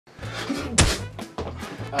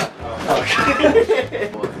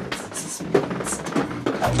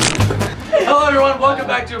Hello everyone, welcome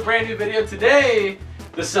back to a brand new video. Today,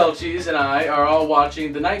 the Selchies and I are all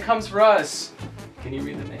watching The Night Comes For Us. Can you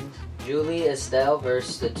read the names? Julie Estelle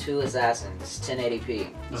versus the Two Assassins,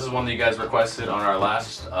 1080p. This is one that you guys requested on our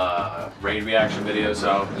last raid reaction video,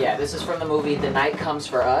 so... Yeah, this is from the movie The Night Comes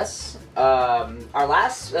For Us. Our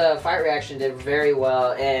last fight reaction did very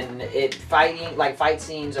well, and fight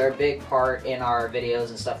scenes are a big part in our videos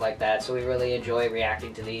and stuff like that, so we really enjoy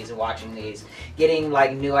reacting to these and watching these, getting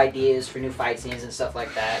like new ideas for new fight scenes and stuff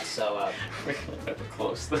like that, so We're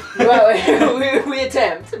close. well, we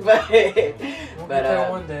attempt, but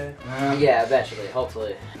one day. yeah, eventually,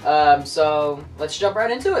 hopefully. So let's jump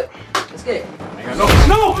right into it. Let's get it.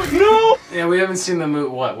 No! Yeah, we haven't seen the movie.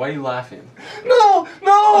 What? Why are you laughing? No!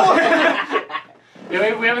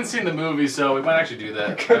 Yeah, we haven't seen the movie, so we might actually do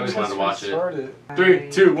that. I always wanted to watch it. 3,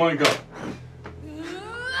 2, 1, go.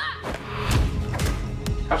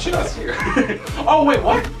 How'd she not see her? Oh, wait,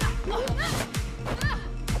 what?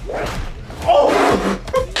 Oh!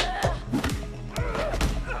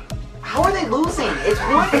 How are they losing? It's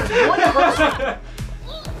one person.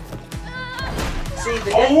 See,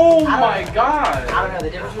 Oh my god! I don't know, the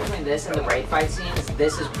difference between this and the raid fight scenes,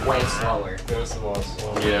 this is way slower. There's a lot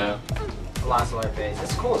slower. Yeah. A lot slower pace.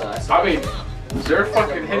 It's cool though. I mean, they're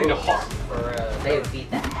fucking hitting a hawk. They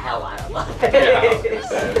beat the hell out of us.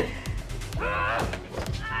 Yeah.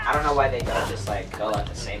 I don't know why they don't just like go at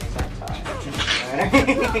the same exact time.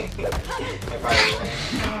 They're probably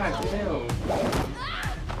winning. God damn.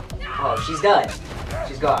 Oh, she's done.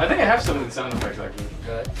 She's gone. I think I have some of the sound effects actually.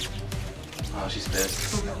 Good. Oh, she's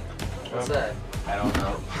pissed. What's that? I don't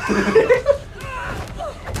know.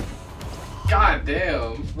 God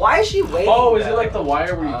damn. Why is she waiting? Oh, is it like the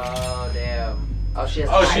wire where you... Oh, damn. Oh, she has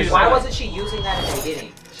Why wasn't she using that in the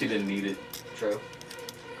beginning? She didn't need it. True.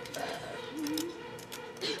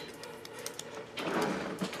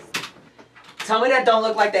 Tell me that don't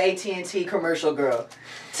look like the AT&T commercial girl.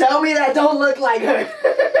 Tell me that don't look like her.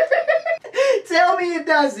 Tell me it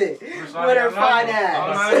doesn't. With her fine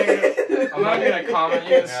ass. I'm not gonna comment. You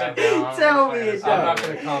can sit down. Tell me it I'm not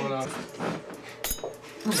doesn't. gonna comment on it.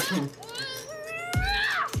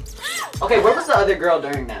 Okay, where was the other girl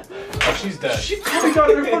during that? Oh, she's dead. She probably got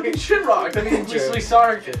her fucking shit rocked. I mean, we saw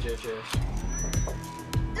her. She's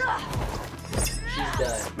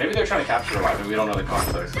done. Maybe they're trying to capture her life, and we don't know the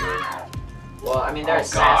context of it. Well, I mean, they're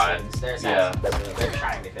assassins. They're assassins. Yeah. So they're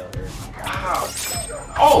trying to kill her. Wow.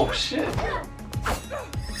 Oh shit.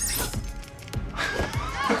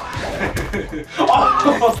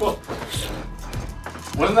 Oh!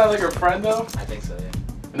 Wasn't that like her friend though? I think so, yeah.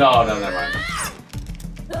 No, never mind.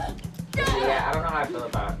 Yeah, I don't know how I feel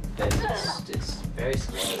about this. It's very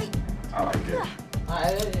slow. I like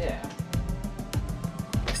it. Yeah.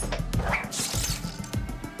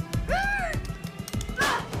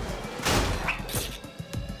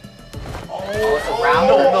 Oh, it's a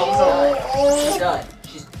round. She's done.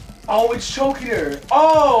 She's. Oh, it's choking her.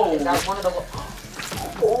 Oh! That's one of the.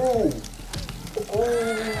 Oh.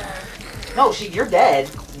 No, you're dead.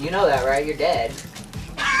 You know that, right? You're dead.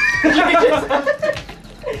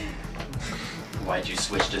 Why'd you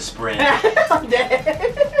switch to sprint? I'm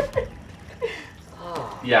dead.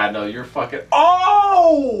 Oh. Yeah, no, you're fucking.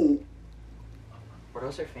 Oh! Were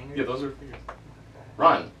those her fingers? Yeah, those are fingers.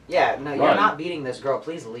 Run. Yeah, no, you're not beating this girl.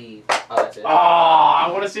 Please leave. Oh, that's it. Oh, I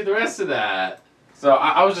want to see the rest of that. So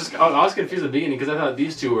I was confused at the beginning because I thought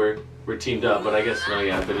these two were teamed up, but I guess no,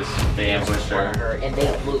 yeah, they ambushed her. And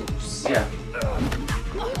they lose. Yeah.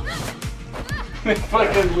 They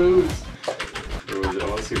fucking lose. Where was it? I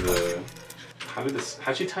want to see the.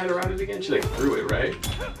 How'd she tie it around it again? She like threw it, right?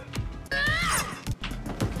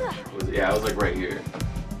 Yeah, it was like right here.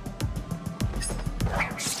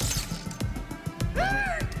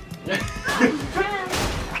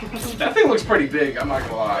 That thing looks pretty big, I'm not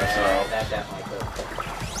gonna lie, so. That definitely could.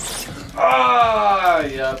 Ah,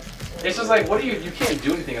 yep. It's just like, what do you can't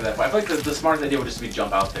do anything at that point. I feel like the smartest idea would just be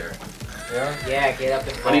jump out there. Yeah? Yeah, get up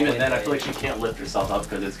and But even then, I feel like she can't lift herself up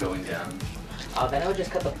because it's going down. Oh, then I would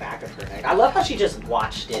just cut the back of her neck. I love how she just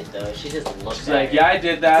watched it, though. She just looked She's at like, it. yeah, I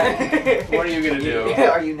did that. What are you gonna do?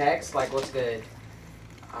 Are you next? Like, what's good?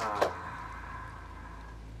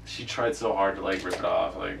 She tried so hard to like rip it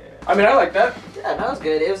off. Like, I mean, I like that. Yeah, that was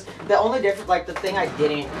good. It was the only difference. Like, the thing I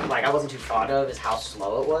wasn't too fond of is how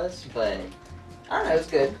slow it was. But I don't know. It was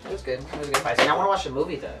good. It was good. It was a good fight. And I want to watch the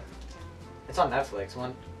movie though. It's on Netflix.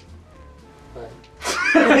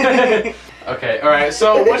 Okay, alright,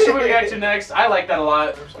 so what should we react to next? I like that a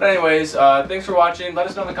lot. But anyways, thanks for watching. Let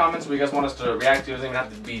us know in the comments what you guys want us to react to. It doesn't even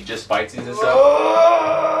have to be just fight scenes and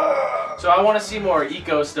stuff. So I want to see more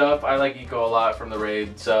eco stuff. I like eco a lot from the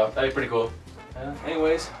raid, so that'd be pretty cool.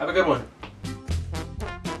 Anyways, have a good one.